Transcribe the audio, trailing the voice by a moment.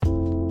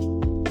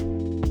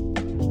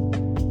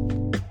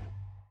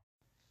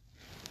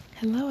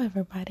Hello,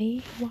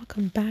 everybody.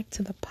 Welcome back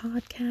to the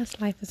podcast,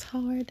 Life is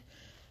Hard.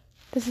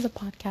 This is a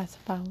podcast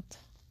about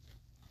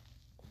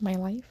my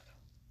life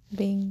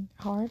being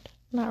hard.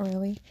 Not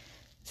really.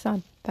 It's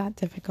not that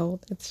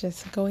difficult. It's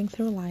just going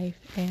through life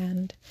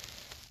and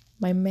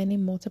my many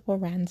multiple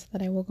rants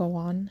that I will go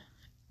on,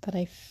 that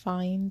I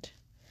find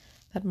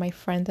that my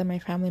friends and my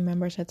family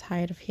members are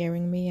tired of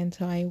hearing me, and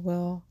so I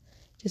will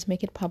just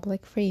make it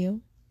public for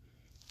you.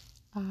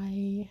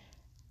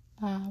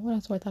 What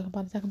else do I talk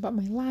about? I talk about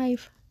my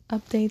life,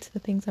 updates, the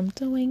things I'm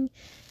doing,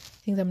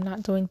 things I'm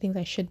not doing, things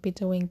I should be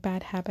doing,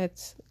 bad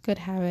habits, good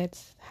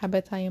habits,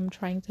 habits I am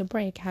trying to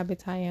break,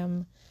 habits I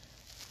am,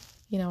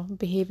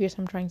 behaviors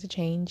I'm trying to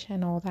change,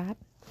 and all that.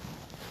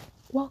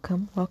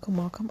 Welcome.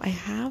 I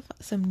have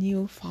some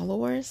new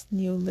followers,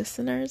 new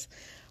listeners.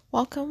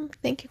 Welcome.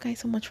 Thank you guys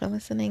so much for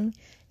listening.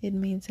 It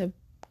means a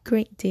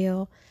great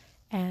deal.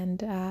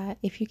 And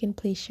if you can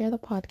please share the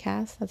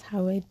podcast, that's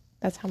how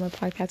my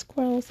podcast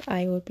grows.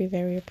 I would be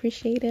very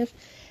appreciative.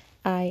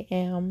 I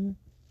am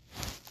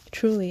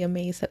truly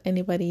amazed that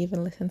anybody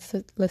even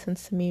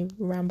listens to me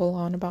ramble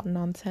on about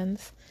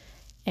nonsense.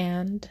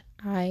 And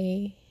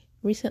I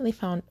recently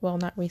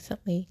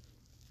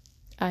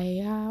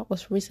I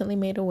was recently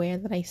made aware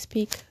that I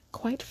speak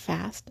quite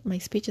fast. My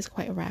speech is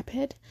quite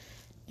rapid.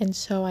 And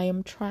so I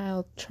am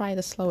try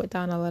to slow it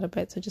down a little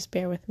bit, so just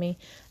bear with me.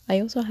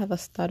 I also have a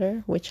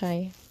stutter, which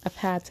I've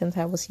had since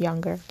I was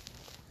younger,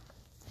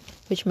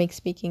 which makes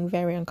speaking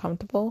very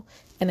uncomfortable.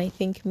 And I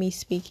think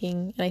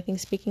speaking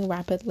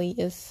rapidly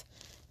is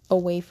a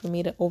way for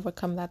me to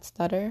overcome that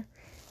stutter.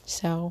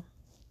 So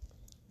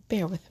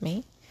bear with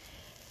me.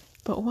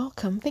 But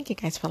welcome. Thank you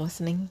guys for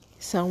listening.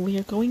 So we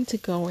are going to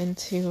go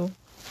into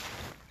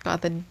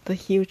the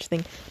huge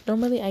thing.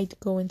 Normally I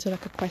go into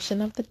like a question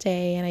of the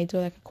day and I do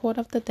like a quote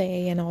of the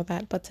day and all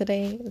that, but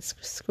today,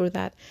 screw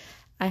that.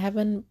 I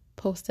haven't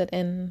posted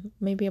in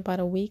maybe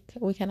about a week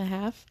and a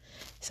half,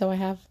 so I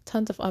have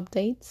tons of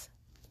updates.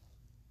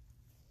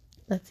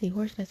 Let's see,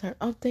 where should I start?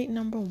 Update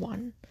number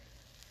 1.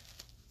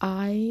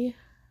 I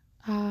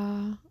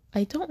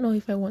don't know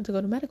if I want to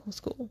go to medical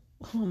school.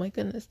 Oh my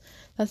goodness,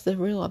 that's the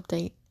real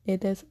update.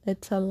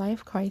 It's a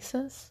life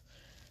crisis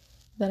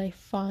that I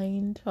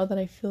find, or that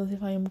I feel as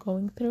if I am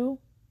going through.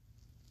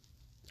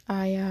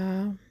 But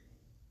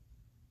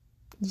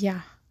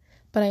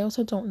I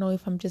also don't know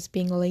if I'm just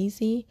being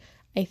lazy.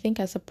 I think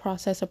as the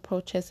process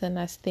approaches and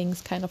as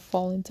things kind of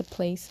fall into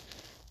place,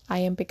 I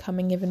am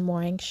becoming even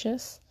more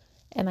anxious.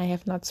 And I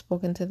have not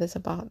spoken to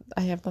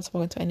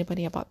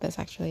anybody about this,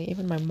 actually,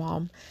 even my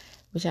mom,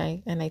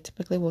 I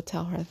typically will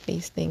tell her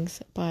these things,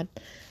 but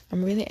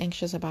I'm really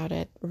anxious about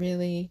it,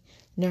 really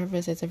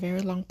nervous. It's a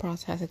very long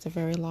process. It's a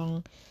very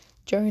long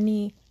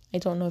journey. I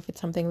don't know if it's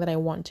something that I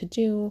want to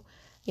do.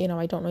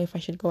 I don't know if I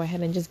should go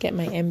ahead and just get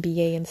my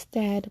MBA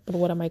instead, but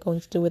what am I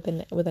going to do with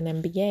an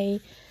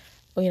MBA?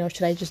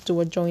 Should I just do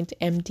a joint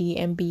MD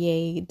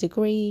MBA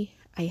degree?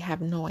 I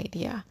have no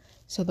idea.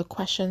 So the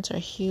questions are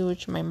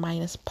huge. My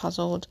mind is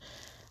puzzled.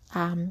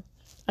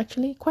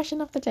 Actually, question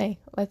of the day.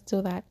 Let's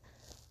do that.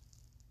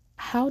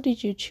 How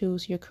did you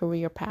choose your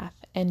career path,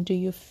 and are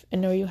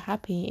you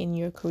happy in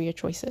your career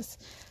choices?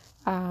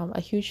 A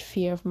huge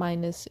fear of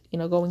mine is,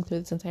 going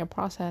through this entire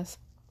process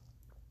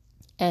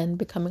and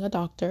becoming a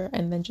doctor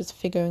and then just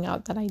figuring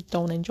out that I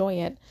don't enjoy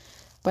it.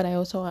 But I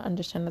also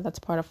understand that that's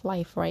part of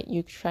life, right?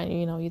 You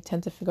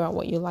tend to figure out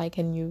what you like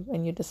and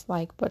you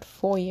dislike. But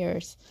 4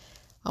 years,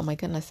 oh my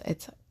goodness,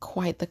 it's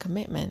quite the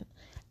commitment.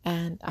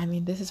 And I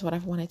mean, this is what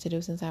I've wanted to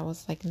do since I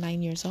was like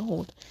 9 years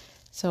old.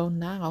 So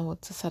now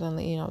to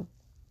suddenly,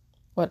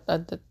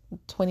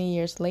 20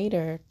 years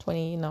later,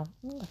 17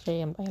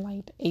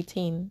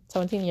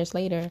 years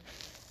later,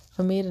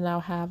 for me to now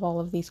have all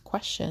of these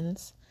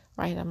questions,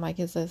 right? I'm like,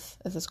 is this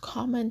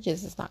common?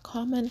 Is this not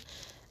common?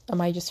 Am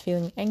I just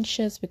feeling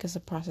anxious because the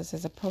process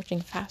is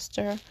approaching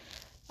faster?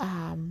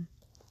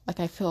 Like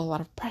I feel a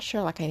lot of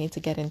pressure, like I need to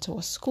get into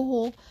a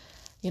school,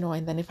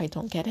 and then if I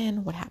don't get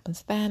in, what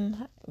happens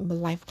then?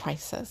 Life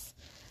crisis.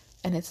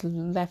 And it's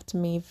left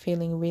me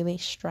feeling really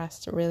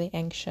stressed, really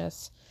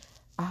anxious,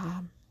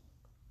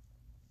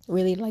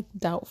 really like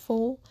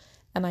doubtful.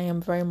 And I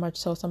am very much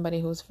so somebody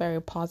who's very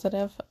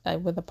positive,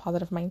 with a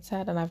positive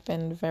mindset, and I've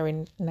been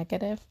very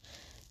negative,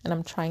 and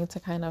I'm trying to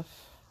kind of,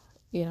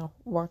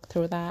 work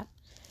through that.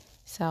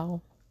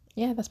 So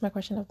yeah, that's my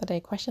question of the day.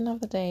 Question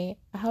of the day: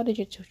 how did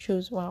you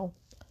choose? Well,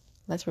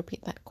 let's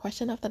repeat that.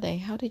 Question of the day: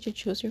 how did you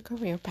choose your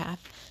career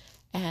path,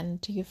 and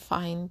do you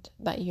find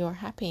that you're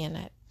happy in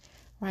it?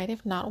 Right?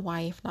 If not,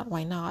 why? If not,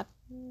 why not?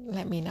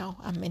 Let me know.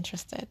 I'm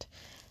interested.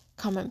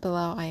 Comment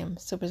below. I am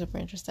super, super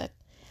interested.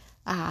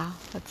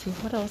 Let's see,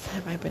 what else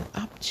have I been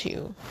up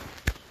to?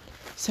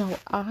 So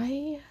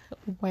I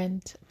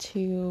went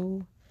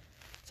to,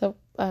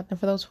 and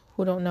for those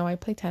who don't know, I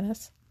play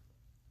tennis.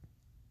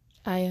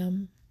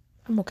 I'm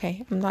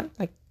okay. I'm not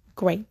like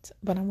great,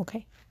 but I'm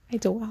okay. I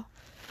do well.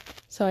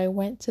 So I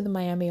went to the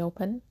Miami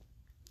Open,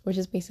 which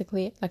is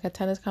basically like a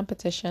tennis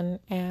competition,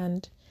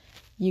 and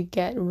you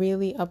get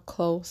really up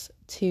close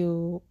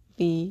to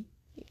the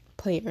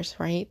players,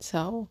 right?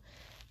 So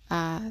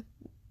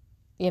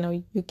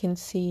you can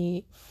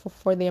see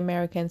for the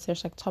Americans,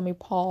 there's like Tommy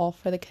Paul.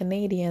 For the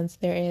Canadians,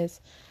 there is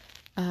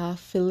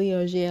Fili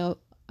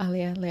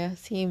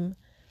Auger-Aliassime.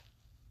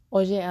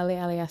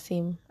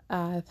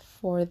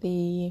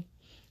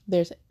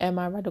 There's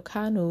Emma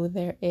Raducanu.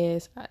 There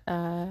is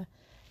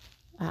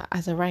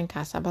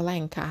Azarenka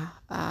Sabalenka,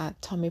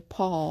 Tommy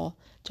Paul,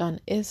 John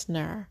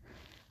Isner.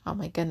 Oh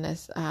my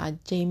goodness,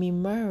 Jamie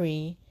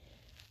Murray.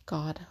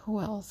 God,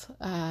 who else?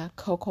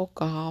 Coco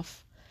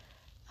Gauff.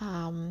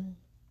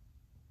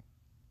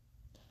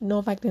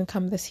 Novak didn't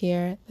come this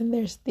year. Then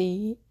there's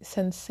the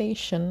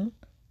sensation,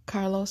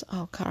 Carlos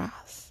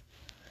Alcaraz.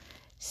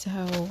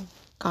 So,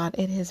 God,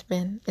 it's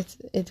been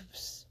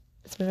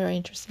very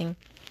interesting.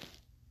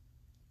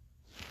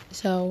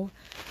 So,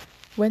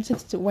 went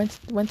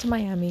to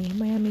Miami.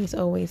 Miami is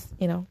always,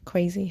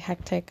 crazy,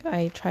 hectic.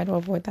 I try to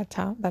avoid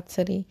that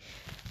city,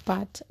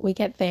 but we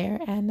get there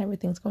and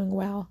everything's going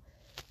well.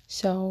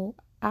 So,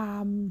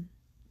 I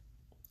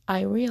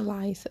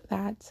realize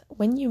that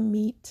when you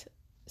meet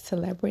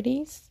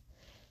celebrities,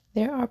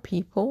 there are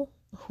people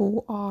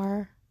who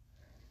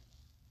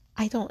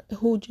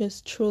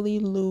just truly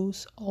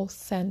lose all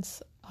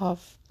sense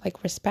of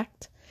like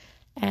respect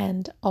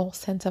and all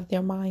sense of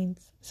their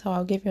minds. So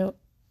I'll give you a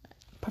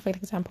perfect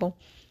example.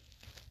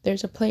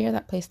 There's a player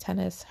that plays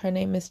tennis. Her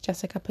name is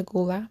Jessica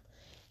Pegula.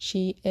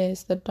 She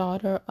is the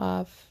daughter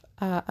of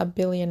a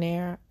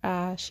billionaire.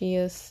 I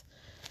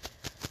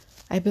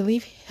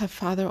believe her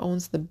father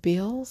owns the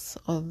Bills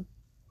or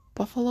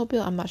Buffalo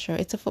Bill. I'm not sure.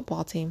 It's a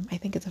football team. I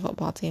think it's a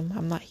football team.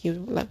 I'm not huge.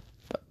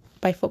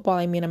 By football,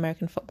 I mean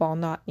American football,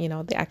 not,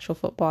 the actual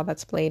football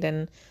that's played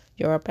in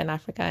Europe and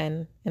Africa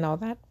and all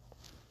that,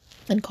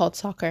 and called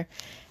soccer.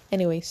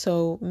 Anyway,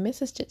 so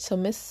Miss,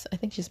 I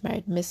think she's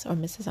married, Miss or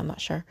Mrs., I'm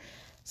not sure.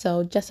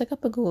 So Jessica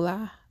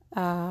Pegula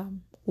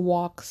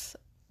walks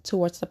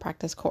towards the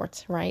practice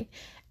courts, right?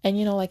 And,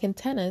 like in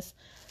tennis,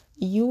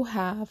 you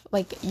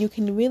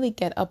can really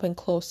get up and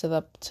close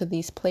to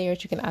these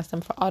players. You can ask them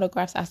for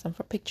autographs, ask them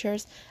for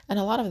pictures, and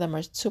a lot of them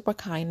are super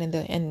kind,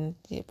 and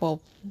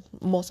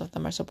most of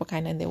them are super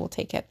kind and they will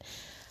take it.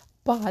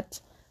 But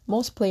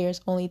most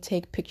players only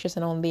take pictures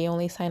and they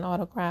only sign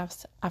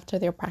autographs after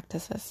their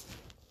practices.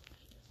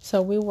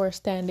 So we were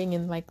standing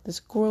in like this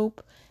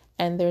group,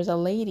 and there's a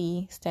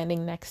lady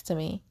standing next to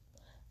me,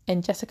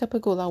 and Jessica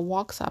Pegula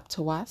walks up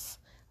to us,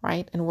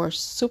 right? And we're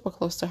super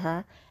close to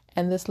her.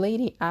 And this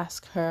lady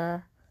asked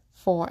her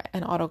for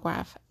an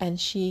autograph, and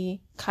she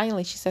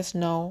says,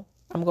 "No,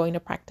 I'm going to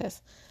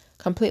practice."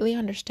 Completely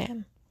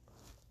understand.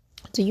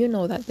 Do you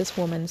know that this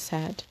woman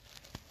said,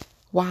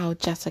 "Wow,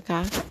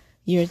 Jessica,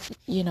 she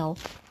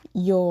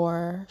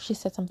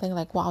said something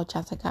like, "Wow,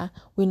 Jessica,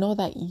 we know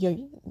that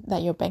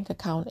your bank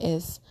account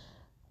is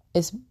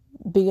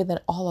bigger than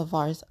all of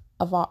ours,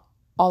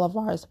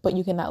 but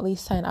you can at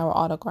least sign our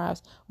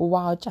autographs.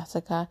 Wow,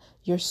 Jessica,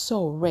 you're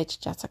so rich,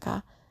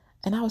 Jessica."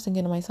 And I was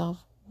thinking to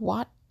myself,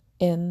 what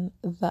in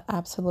the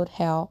absolute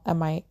hell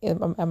am I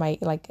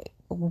like,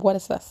 what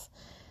is this?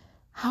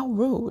 How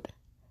rude,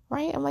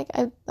 right? I'm like,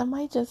 am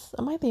I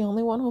the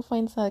only one who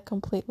finds that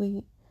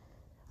completely,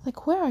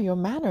 like, where are your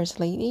manners,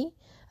 lady?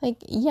 Like,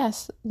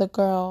 yes, the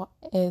girl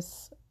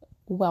is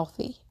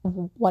wealthy,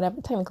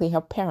 whatever, technically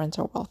her parents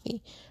are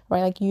wealthy,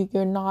 right? Like, you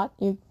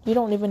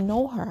don't even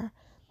know her.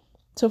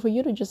 So for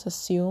you to just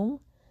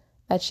assume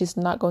that she's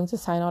not going to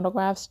sign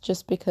autographs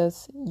just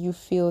because you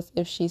feel as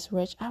if she's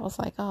rich, I was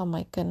like, oh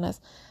my goodness.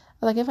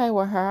 Like, if I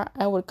were her,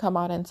 I would come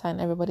out and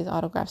sign everybody's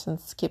autographs and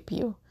skip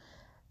you,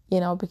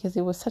 because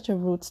it was such a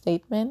rude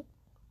statement,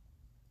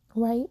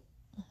 right?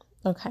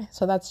 Okay,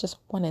 so that's just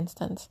one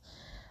instance.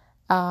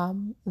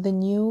 The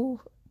new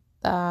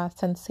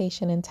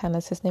sensation in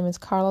tennis, his name is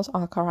Carlos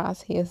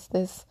Alcaraz. He is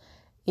this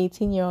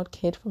 18-year-old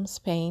kid from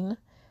Spain.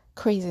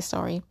 Crazy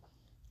story.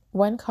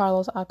 When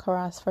Carlos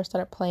Alcaraz first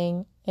started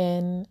playing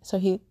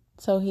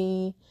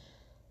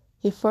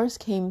he first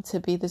came to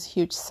be this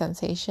huge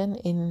sensation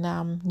in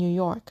New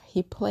York.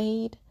 He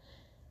played,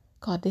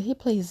 did he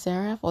play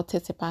Zverev or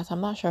Tsitsipas?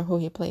 I'm not sure who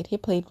he played. He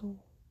played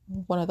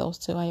one of those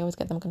two. I always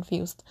get them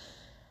confused.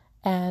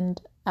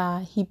 And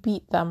he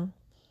beat them.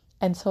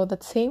 And so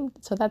that same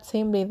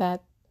day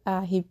that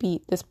he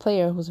beat this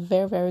player who's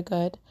very, very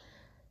good,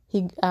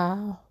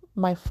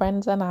 my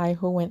friends and I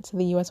who went to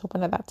the US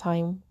Open at that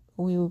time,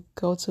 we would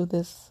go to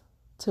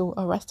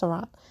a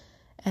restaurant,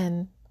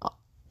 and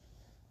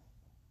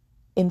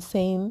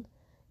insanely,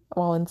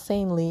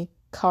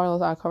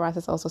 Carlos Alcaraz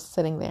is also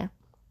sitting there.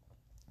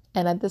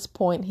 And at this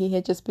point, he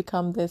had just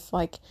become this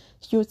like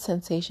huge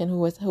sensation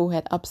who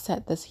had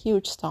upset this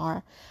huge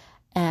star.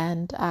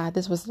 And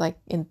this was like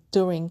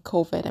during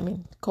COVID. I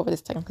mean, COVID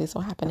is technically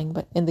still happening,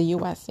 but in the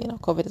US,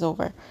 COVID is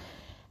over.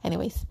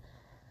 Anyways,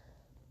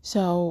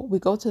 so we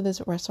go to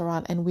this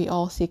restaurant and we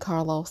all see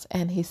Carlos,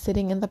 and he's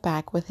sitting in the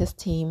back with his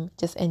team,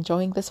 just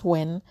enjoying this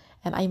win.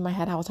 And in my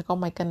head, I was like, oh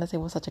my goodness, it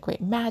was such a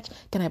great match.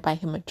 Can I buy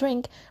him a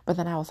drink? But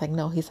then I was like,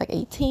 no, he's like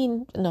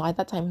 18. No, at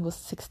that time he was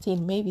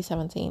 16, maybe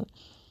 17.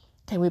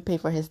 Can we pay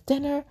for his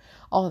dinner?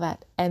 All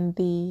that. And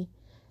the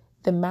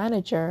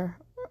manager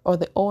or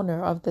the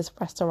owner of this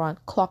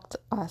restaurant clocked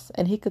us,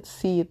 and he could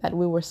see that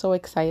we were so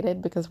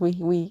excited because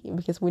we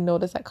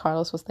noticed that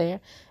Carlos was there,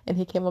 and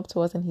he came up to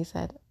us and he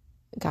said,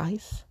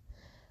 "Guys,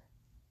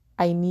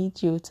 I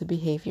need you to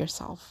behave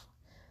yourself.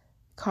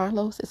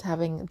 Carlos is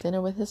having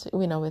dinner with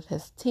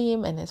his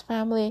team and his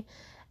family,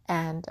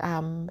 and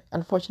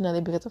unfortunately,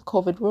 because of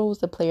COVID rules,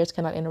 the players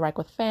cannot interact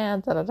with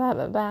fans. Da da da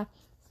da da.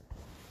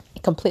 I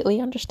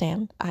completely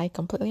understand.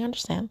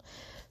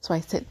 So I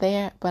sit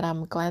there, but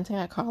I'm glancing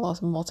at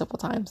Carlos multiple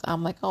times.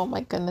 I'm like, oh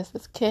my goodness,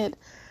 this kid.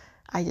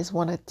 I just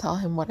want to tell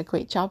him what a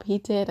great job he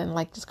did and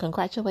like just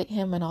congratulate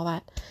him and all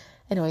that.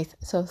 Anyways,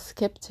 so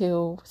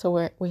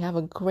we have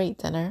a great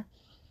dinner.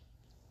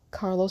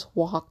 Carlos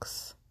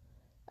walks.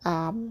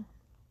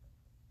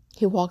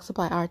 He walks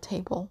by our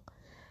table,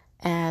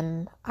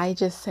 and I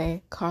just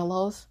say,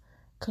 Carlos,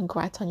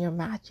 congrats on your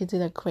match. You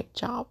did a great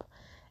job.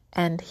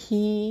 And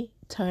he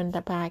turned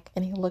back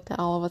and he looked at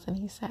all of us and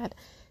he said,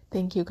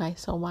 thank you guys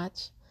so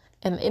much.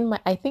 And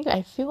I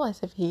feel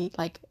as if he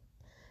like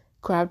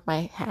grabbed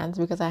my hands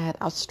because I had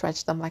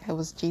outstretched them like I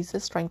was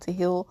Jesus trying to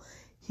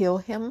heal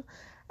him.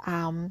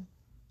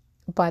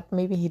 But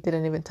maybe he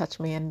didn't even touch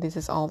me and this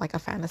is all like a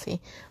fantasy.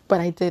 But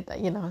I did,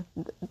 and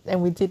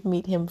we did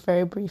meet him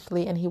very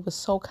briefly, and he was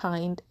so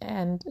kind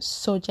and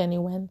so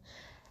genuine.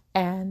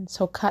 And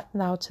so cut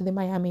now to the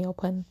Miami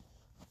Open.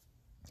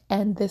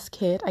 And this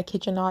kid, I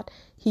kid you not,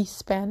 he is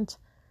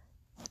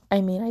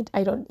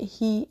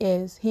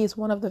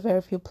one of the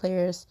very few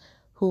players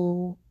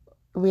who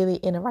really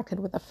interacted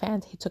with the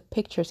fans. He took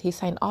pictures, he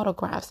signed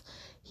autographs.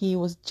 He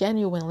was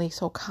genuinely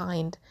so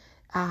kind.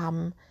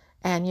 And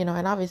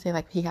obviously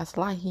like he has a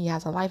life, he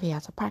has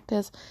a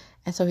practice.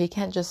 And so he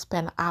can't just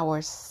spend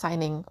hours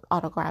signing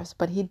autographs,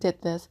 but he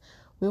did this.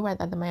 We were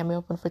at the Miami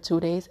Open for 2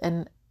 days,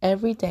 and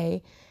every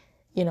day,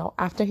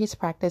 after his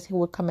practice, he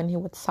would come in, he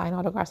would sign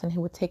autographs and he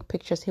would take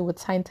pictures. He would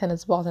sign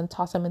tennis balls and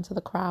toss them into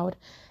the crowd.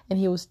 And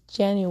he was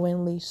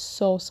genuinely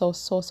so, so,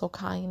 so, so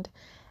kind.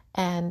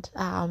 And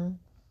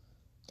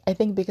I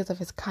think because of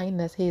his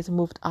kindness, he has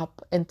moved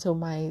up into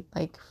my,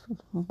 like,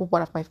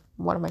 one of my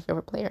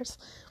favorite players.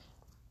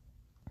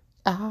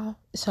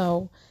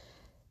 So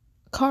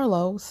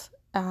Carlos,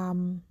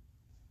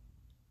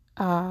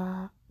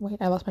 wait,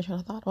 I lost my train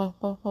of thought. Well,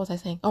 what was I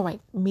saying? Oh, right.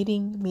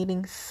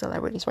 Meeting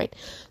celebrities, right?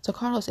 So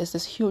Carlos is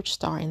this huge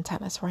star in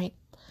tennis, right?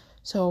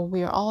 So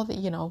we are all,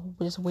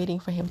 we're just waiting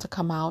for him to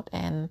come out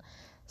and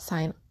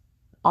sign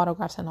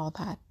autographs and all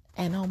that.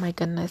 And oh my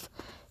goodness,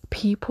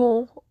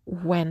 people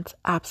went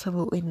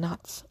absolutely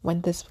nuts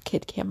when this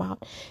kid came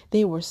out.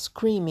 They were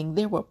screaming,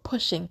 they were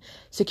pushing.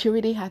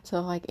 Security had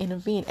to like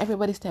intervene.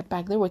 Everybody stepped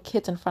back. There were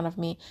kids in front of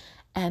me,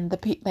 and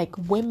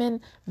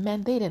women,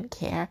 men, they didn't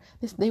care.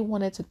 They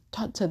wanted to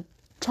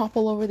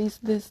topple over these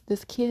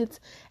kids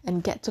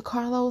and get to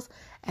Carlos,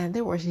 and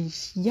they were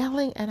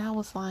yelling, and I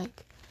was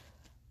like,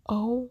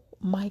 oh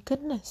my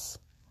goodness.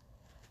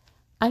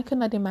 I could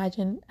not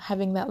imagine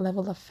having that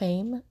level of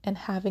fame and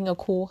having a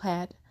cool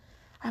head.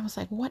 I was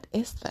like, what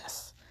is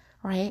this?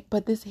 Right?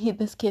 But this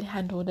kid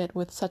handled it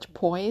with such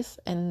poise,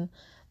 and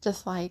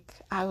just like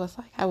I was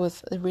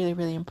really,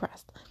 really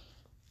impressed.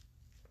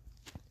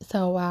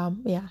 So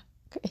yeah,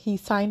 he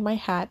signed my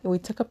hat. We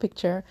took a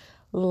picture.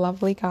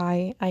 Lovely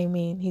guy. I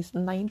mean, he's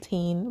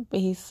 19, but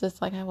he's just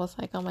like, I was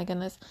like, oh my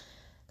goodness,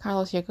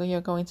 Carlos,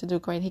 you're going to do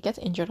great. He gets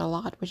injured a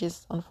lot, which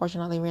is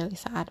unfortunately really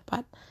sad,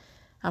 but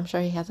I'm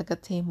sure he has a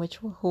good team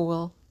who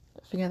will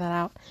figure that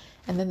out.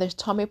 And then there's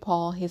Tommy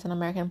Paul. He's an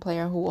American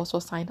player who also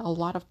signed a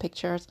lot of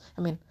pictures.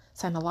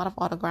 Signed a lot of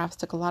autographs,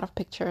 took a lot of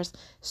pictures.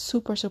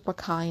 Super, super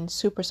kind,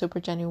 super,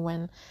 super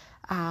genuine.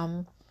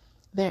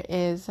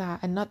 There's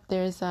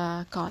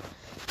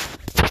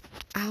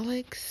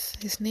Alex,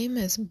 his name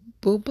is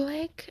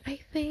Bublik, I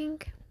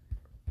think.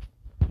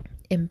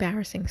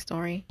 Embarrassing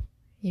story,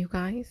 you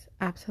guys.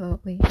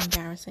 Absolutely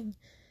embarrassing.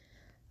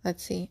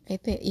 Let's see.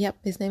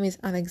 His name is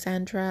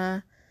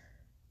Alexander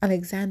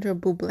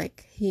Bublik.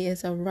 He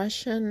is a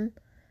Russian,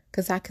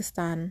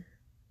 Kazakhstan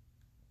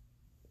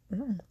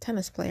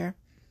tennis player.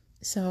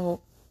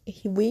 So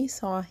we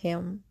saw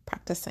him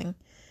practicing.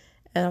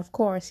 And of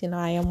course,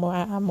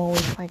 I'm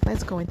always like,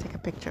 let's go and take a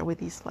picture with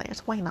these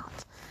players. Why not?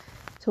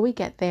 So we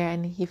get there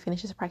and he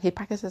finishes practice. He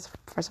practices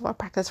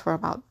for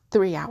about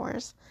 3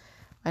 hours,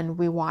 and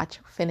we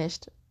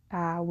finished.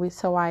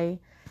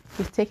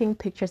 He's taking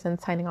pictures and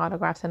signing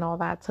autographs and all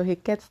that. So he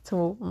gets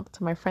to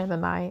my friend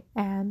and I,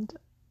 and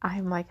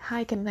I'm like,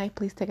 hi, can I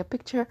please take a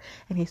picture?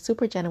 And he's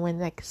super genuine,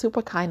 like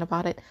super kind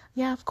about it.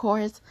 Yeah, of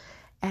course.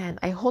 And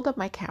I hold up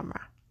my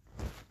camera,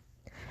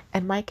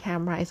 and my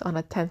camera is on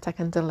a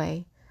 10-second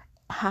delay.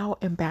 How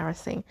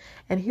embarrassing.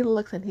 And he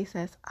looks and he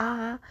says,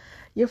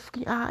 your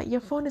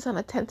phone is on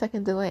a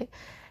 10-second delay.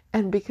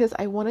 And because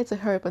I wanted to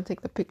hurry up and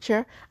take the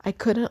picture, I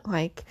couldn't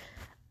like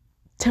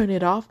turn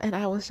it off. And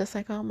I was just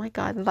like, oh my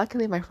God.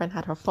 Luckily my friend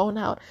had her phone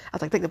out. I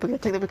was like, take the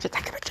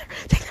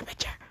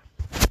picture.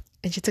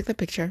 And she took the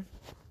picture.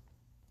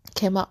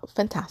 Came out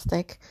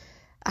fantastic.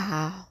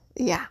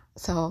 Yeah,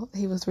 so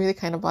he was really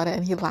kind about it,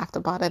 and he laughed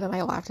about it, and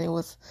I laughed, and it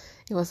was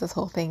this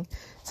whole thing.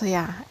 So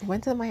yeah, I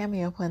went to the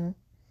Miami Open.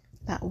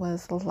 That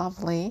was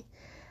lovely.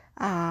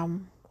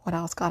 What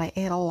else? God, I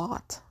ate a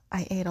lot.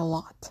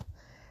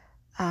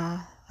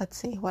 Let's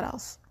see, what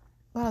else?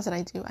 What else did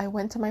I do? I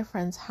went to my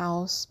friend's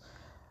house,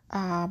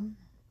 and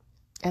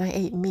I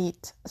ate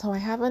meat. So I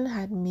haven't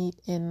had meat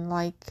in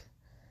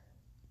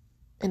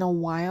a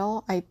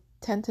while. I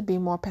tend to be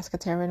more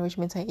pescatarian, which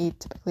means I eat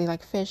typically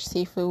like fish,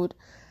 seafood.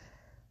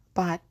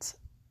 But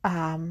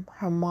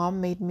her mom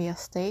made me a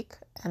steak,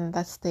 and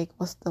that steak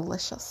was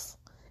delicious.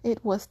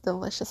 It was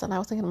delicious, and I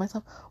was thinking to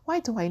myself, why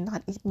do I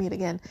not eat meat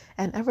again?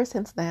 And ever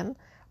since then,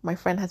 my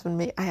friend has been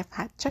made. I have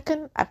had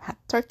chicken, I've had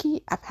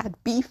turkey, I've had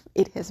beef.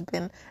 It has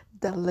been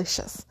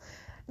delicious.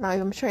 Now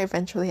I'm sure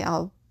eventually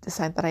I'll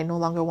decide that I no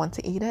longer want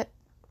to eat it,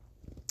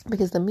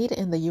 because the meat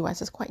in the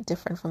US is quite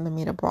different from the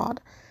meat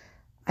abroad.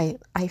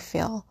 I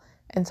feel,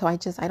 and so I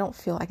don't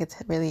feel like it's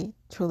really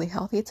truly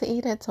healthy to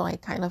eat it. So I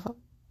kind of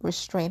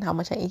restrain how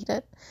much I eat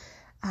it.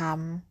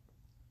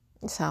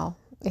 So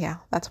yeah,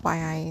 that's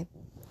why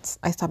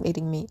I stopped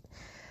eating meat.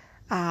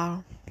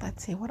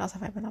 Let's see, what else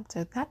have I been up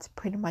to? That's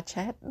pretty much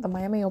it. The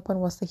Miami Open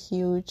was the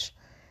huge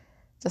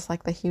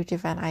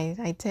event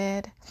I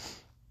did.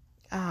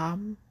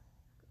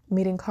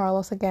 Meeting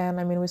Carlos again.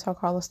 I mean, we saw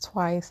Carlos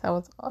twice. That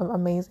was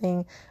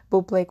amazing.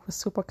 Boo Blake was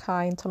super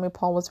kind. Tommy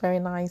Paul was very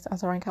nice.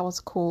 Azarenka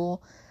was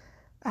cool.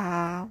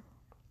 God,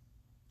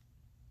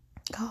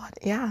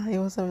 yeah,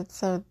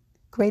 it's a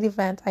great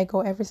event. I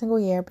go every single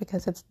year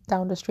because it's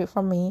down the street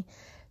from me.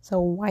 So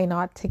why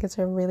not? Tickets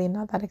are really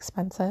not that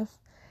expensive.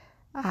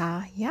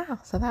 Yeah,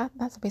 so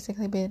that's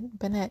basically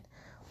been it.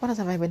 What else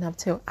have I been up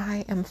to?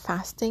 I am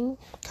fasting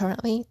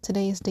currently.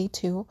 Today is day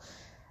 2.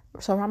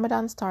 So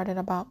Ramadan started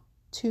about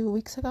 2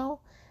 weeks ago,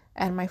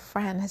 and my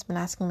friend has been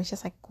asking me,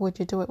 she's like, would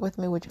you do it with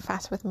me? Would you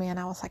fast with me? And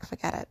I was like,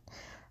 forget it.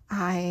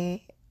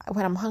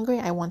 When I'm hungry,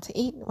 I want to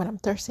eat. When I'm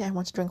thirsty, I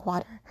want to drink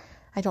water.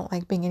 I don't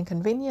like being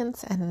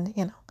inconvenienced and,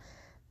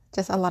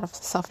 just a lot of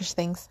selfish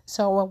things.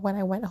 So when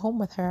I went home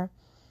with her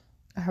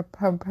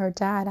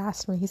dad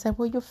asked me, he said,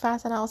 will you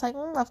fast? And I was like,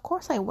 of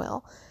course I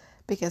will.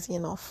 Because,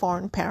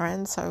 foreign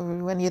parents,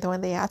 or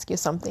when they ask you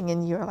something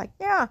and you're like,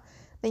 yeah,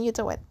 then you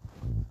do it.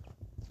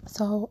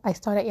 So I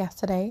started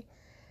yesterday.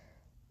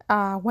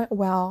 Went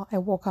well. I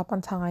woke up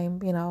on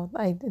time.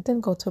 I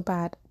didn't go too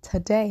bad.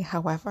 Today,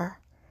 however,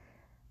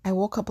 I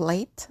woke up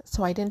late,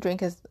 so I didn't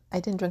drink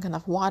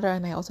enough water,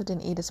 and I also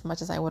didn't eat as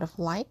much as I would have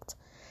liked.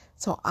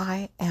 So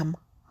I am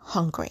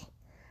hungry.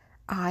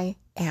 I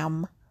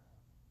am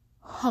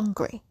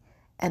hungry.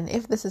 And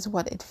if this is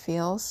what it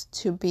feels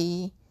to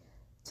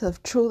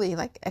truly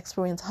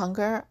experience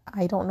hunger,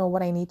 I don't know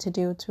what I need to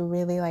do to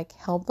really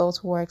help those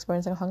who are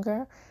experiencing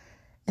hunger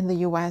in the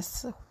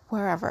US,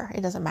 wherever.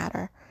 It doesn't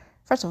matter.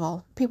 First of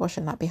all, people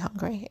should not be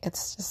hungry.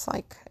 It's just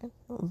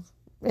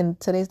in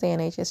today's day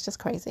and age, it's just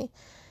crazy.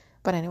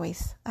 But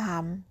anyways,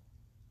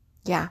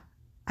 yeah,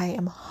 I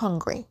am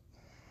hungry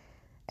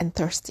and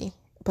thirsty,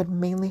 but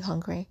mainly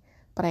hungry.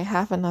 But I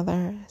have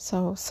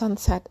so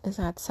sunset is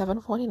at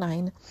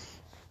 7:49.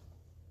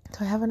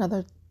 So I have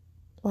another,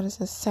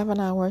 7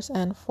 hours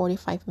and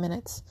 45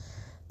 minutes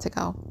to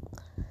go.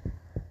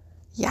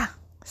 Yeah.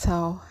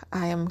 So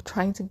I'm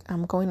going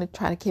to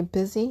try to keep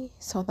busy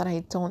so that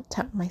I don't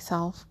tempt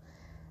myself.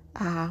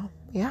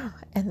 Yeah.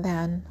 And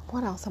then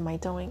what else am I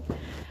doing?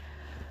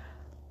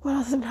 What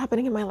else has been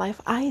happening in my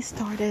life? I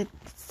started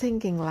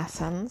singing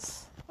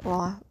lessons.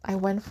 Well, I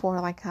went for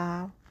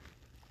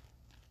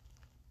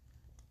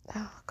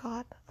oh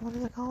God, what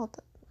is it called?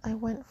 I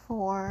went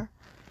for,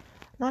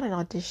 not an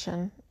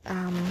audition.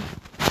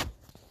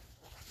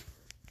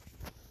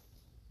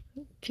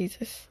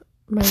 Jesus,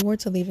 my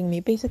words are leaving me.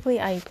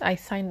 Basically, I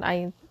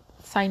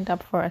signed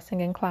up for a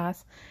singing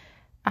class.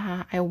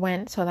 I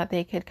went so that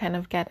they could kind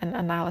of get an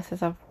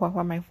analysis of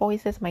what my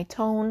voice is, my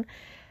tone.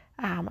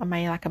 Am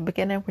I like a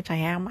beginner, which I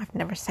am? I've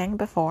never sang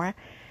before.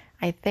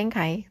 I think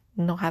I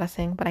know how to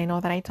sing, but I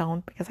know that I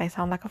don't because I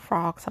sound like a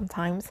frog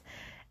sometimes.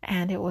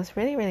 And it was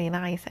really, really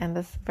nice. And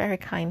this very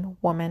kind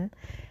woman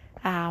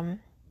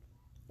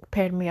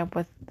paired me up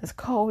with this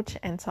coach,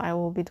 and so I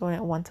will be doing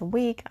it once a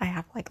week. I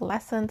have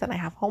lessons, and I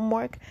have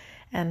homework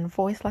and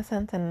voice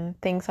lessons and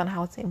things on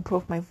how to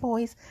improve my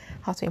voice,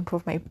 how to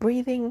improve my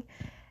breathing.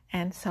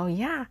 And so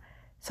yeah,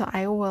 so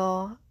I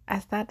will,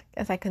 as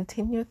I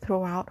continue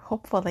throughout,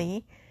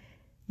 hopefully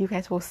you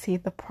guys will see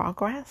the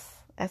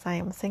progress as I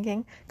am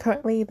singing.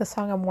 Currently the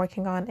song I'm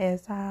working on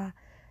is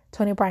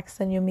Toni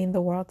Braxton, You Mean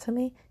the World to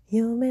Me.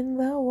 You mean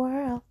the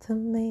world to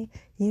me.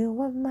 You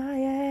are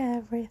my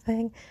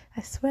everything.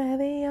 I swear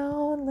the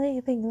only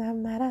thing that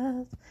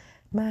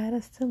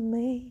matters to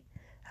me.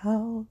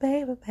 Oh,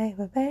 baby,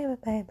 baby, baby,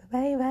 baby,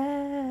 baby,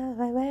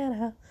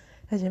 baby,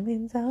 'cause you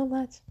mean so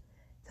much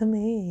to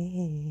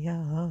me.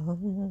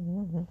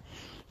 Oh.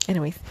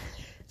 Anyways,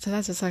 so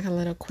that's just a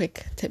little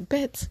quick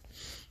tidbit.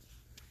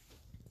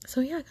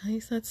 So yeah,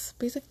 guys, that's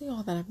basically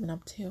all that I've been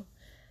up to.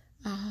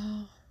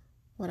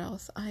 What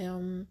else?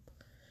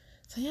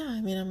 So yeah,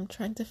 I'm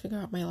trying to figure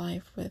out my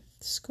life with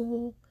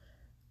school.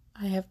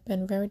 I have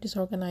been very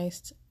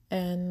disorganized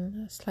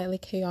and slightly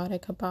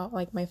chaotic about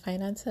my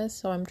finances,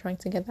 so I'm trying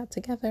to get that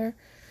together.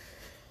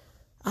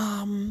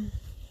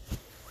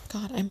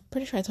 God, I'm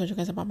pretty sure I told you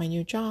guys about my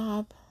new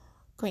job.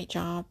 Great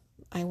job.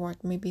 I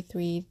work maybe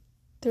three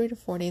to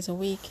 4 days a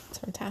week. It's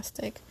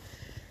fantastic.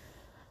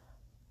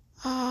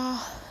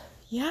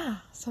 Yeah,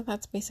 so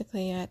that's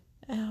basically it.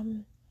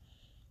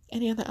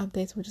 Any other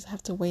updates, we'll just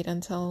have to wait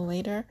until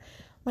later.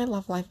 My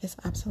love life is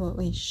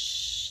absolutely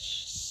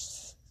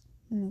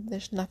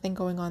there's nothing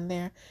going on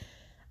there.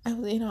 I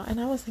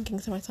was thinking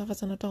to myself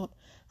as an adult,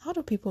 how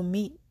do people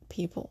meet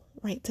people,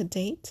 right, to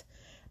date?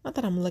 Not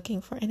that I'm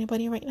looking for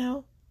anybody right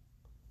now,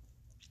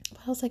 but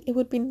I was like, it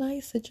would be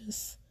nice to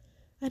just,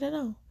 I don't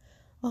know.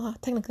 Well,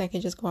 technically I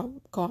could just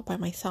go out by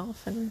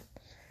myself, and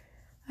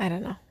I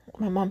don't know.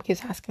 My mom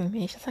keeps asking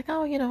me, she's like,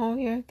 oh,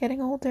 you're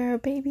getting older,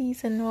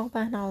 babies and all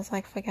that. And I was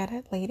like, forget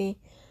it, lady.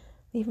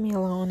 Leave me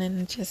alone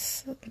and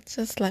just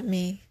let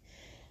me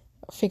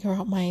figure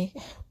out my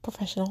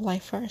professional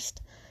life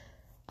first.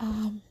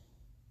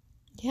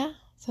 Yeah,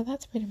 so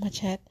that's pretty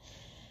much it.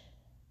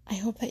 I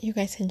hope that you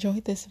guys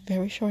enjoyed this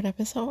very short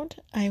episode.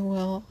 I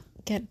will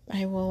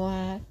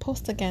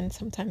post again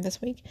sometime this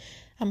week.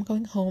 I'm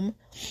going home.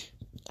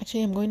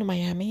 Actually, I'm going to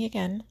Miami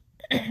again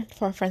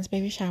for a friend's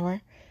baby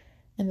shower.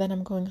 And then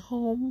I'm going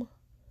home.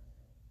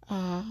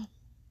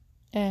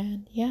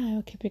 And yeah,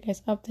 I'll keep you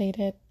guys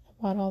updated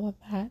about all of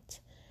that.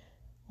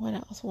 What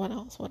else? I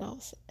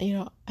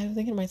was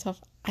thinking to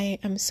myself, I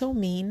am so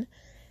mean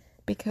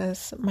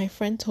because my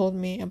friend told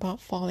me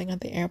about falling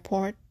at the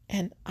airport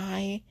and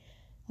I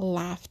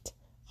laughed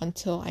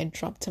until I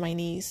dropped to my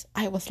knees.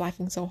 I was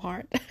laughing so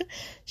hard.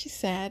 She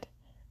said,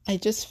 I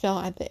just fell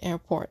at the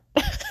airport.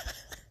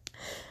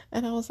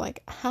 And I was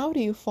like, how do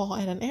you fall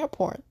at an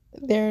airport?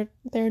 There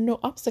are no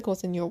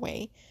obstacles in your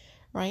way,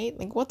 right?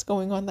 Like, what's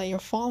going on that you're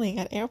falling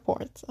at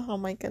airports? Oh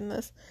my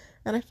goodness.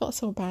 And I felt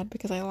so bad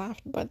because I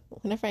laughed. But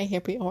whenever I hear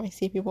people or I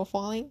see people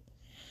falling,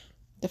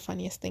 the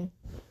funniest thing.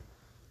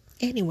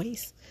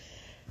 Anyways,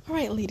 all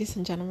right, ladies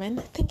and gentlemen,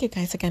 thank you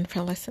guys again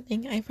for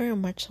listening. I very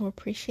much so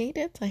appreciate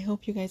it. I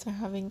hope you guys are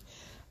having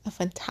a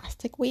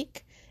fantastic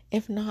week.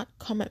 If not,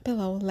 comment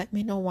below, let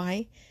me know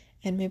why,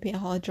 and maybe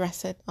I'll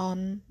address it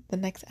on the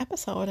next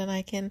episode, and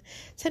I can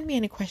send me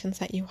any questions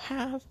that you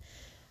have.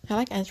 I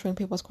like answering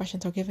people's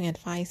questions or giving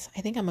advice.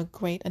 I think I'm a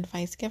great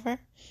advice giver.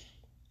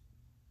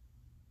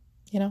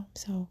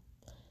 So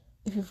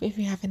if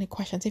you have any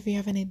questions, if you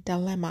have any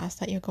dilemmas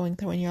that you're going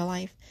through in your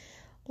life,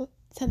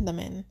 send them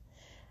in.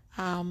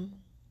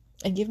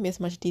 And give me as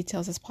much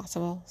details as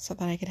possible so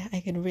that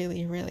I could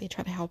really, really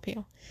try to help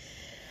you.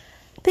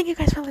 Thank you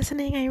guys for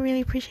listening. I really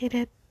appreciate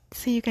it.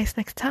 See you guys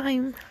next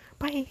time.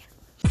 Bye.